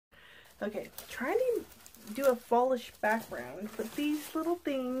Okay, trying to do a fallish background, but these little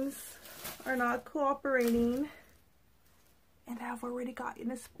things are not cooperating, and I've already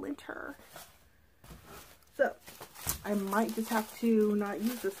gotten a splinter. So, I might just have to not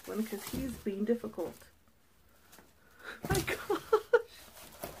use this one because he's being difficult. My gosh,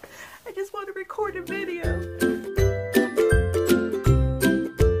 I just want to record a video.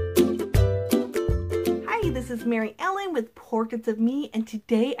 This is Mary Ellen with Portraits of Me, and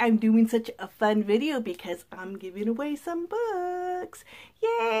today I'm doing such a fun video because I'm giving away some books.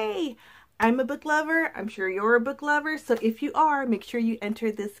 Yay! I'm a book lover. I'm sure you're a book lover, so if you are, make sure you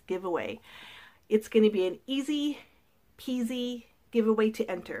enter this giveaway. It's going to be an easy peasy giveaway to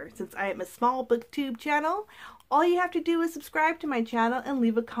enter. Since I am a small booktube channel, all you have to do is subscribe to my channel and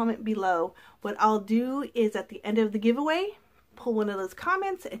leave a comment below. What I'll do is at the end of the giveaway, pull one of those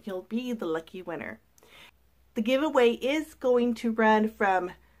comments and you'll be the lucky winner. The giveaway is going to run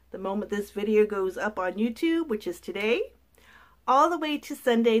from the moment this video goes up on YouTube, which is today, all the way to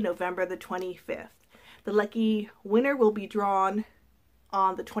Sunday, November the 25th. The lucky winner will be drawn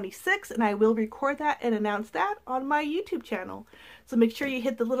on the 26th, and I will record that and announce that on my YouTube channel. So make sure you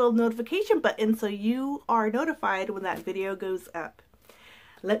hit the little notification button so you are notified when that video goes up.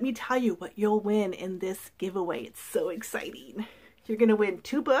 Let me tell you what you'll win in this giveaway. It's so exciting. You're going to win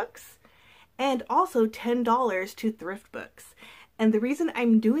 2 books, and also $10 to Thriftbooks. And the reason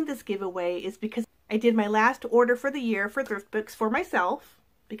I'm doing this giveaway is because I did my last order for the year for Thriftbooks for myself.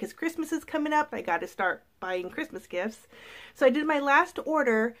 Because Christmas is coming up, I got to start buying Christmas gifts. So I did my last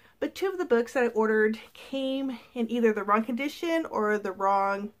order, but 2 of the books that I ordered came in either the wrong condition or the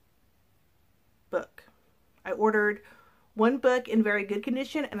wrong book. I ordered 1 book in very good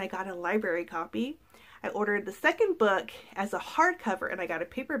condition and I got a library copy. I ordered the second book as a hardcover and I got a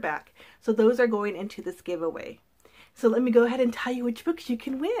paperback. So those are going into this giveaway. So let me go ahead and tell you which books you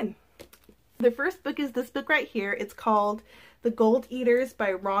can win. The first book is this book right here. It's called The Gold Eaters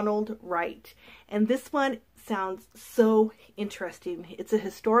by Ronald Wright. And this one sounds so interesting. It's a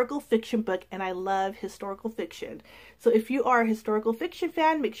historical fiction book and I love historical fiction. So if you are a historical fiction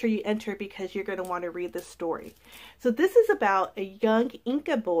fan, make sure you enter because you're going to want to read this story. So this is about a young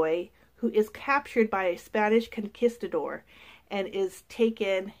Inca boy who is captured by a Spanish conquistador and is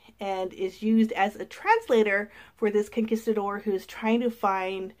taken and is used as a translator for this conquistador who is trying to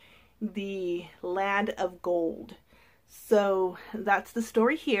find the land of gold. So that's the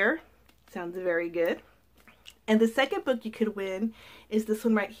story here. Sounds very good. And the second book you could win is this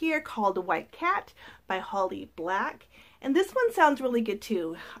one right here called The White Cat by Holly Black. And this one sounds really good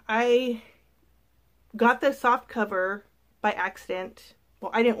too. I got the soft cover by accident.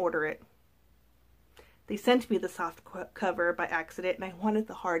 Well, I didn't order it. They sent me the soft cover by accident and I wanted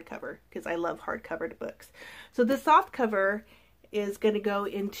the hardcover because I love hardcover books. So the soft cover is going to go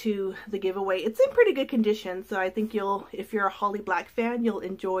into the giveaway. It's in pretty good condition, so I think you'll, if you're a Holly Black fan, you'll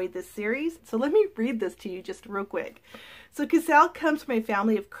enjoy this series. So let me read this to you just real quick. So Cassell comes from a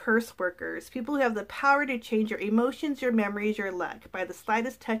family of curse workers, people who have the power to change your emotions, your memories, your luck by the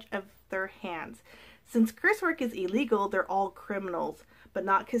slightest touch of their hands. Since curse work is illegal, they're all criminals. But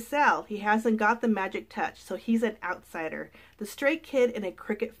not Cassell. He hasn't got the magic touch, so he's an outsider. The stray kid in a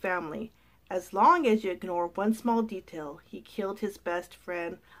cricket family. As long as you ignore one small detail, he killed his best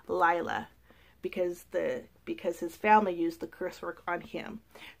friend, Lila, because his family used the curse work on him.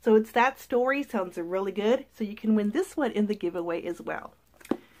 So it's that story. Sounds really good. So you can win this one in the giveaway as well.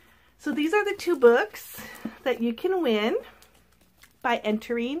 So these are the 2 books that you can win by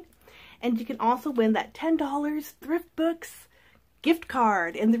entering. And you can also win that $10 Thriftbooks gift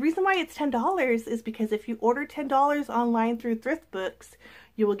card. And the reason why it's $10 is because if you order $10 online through Thriftbooks,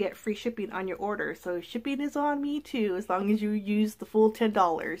 you will get free shipping on your order. So shipping is on me too, as long as you use the full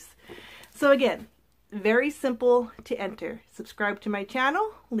 $10. So again, very simple to enter. Subscribe to my channel,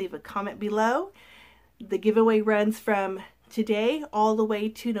 leave a comment below. The giveaway runs from today all the way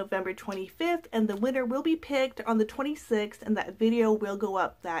to November 25th, and the winner will be picked on the 26th, and that video will go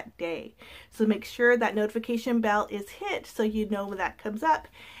up that day. So make sure that notification bell is hit so you know when that comes up.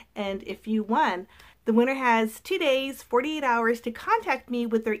 And if you won, the winner has 2 days, 48 hours to contact me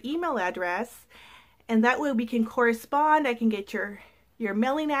with their email address, and that way we can correspond. I can get your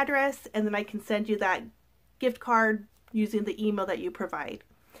mailing address, and then I can send you that gift card using the email that you provide.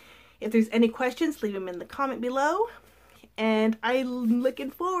 If there's any questions, leave them in the comment below. And I'm looking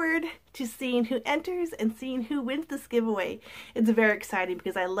forward to seeing who enters and seeing who wins this giveaway. It's very exciting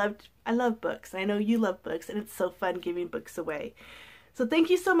because I love books. I know you love books, and it's so fun giving books away. So thank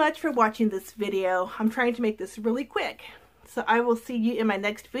you so much for watching this video. I'm trying to make this really quick. So I will see you in my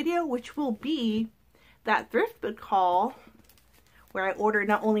next video, which will be that thrift book haul where I order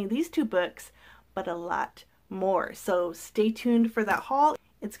not only these 2 books, but a lot more. So stay tuned for that haul.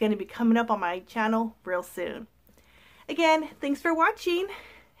 It's going to be coming up on my channel real soon. Again, thanks for watching.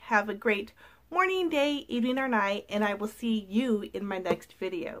 Have a great morning, day, evening, or night, and I will see you in my next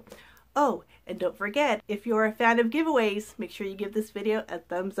video. Oh, and don't forget, if you're a fan of giveaways, make sure you give this video a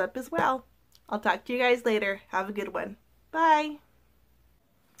thumbs up as well. I'll talk to you guys later. Have a good one. Bye.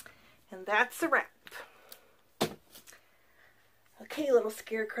 And that's a wrap. Okay, little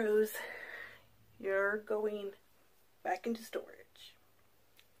scarecrows, you're going back into storage.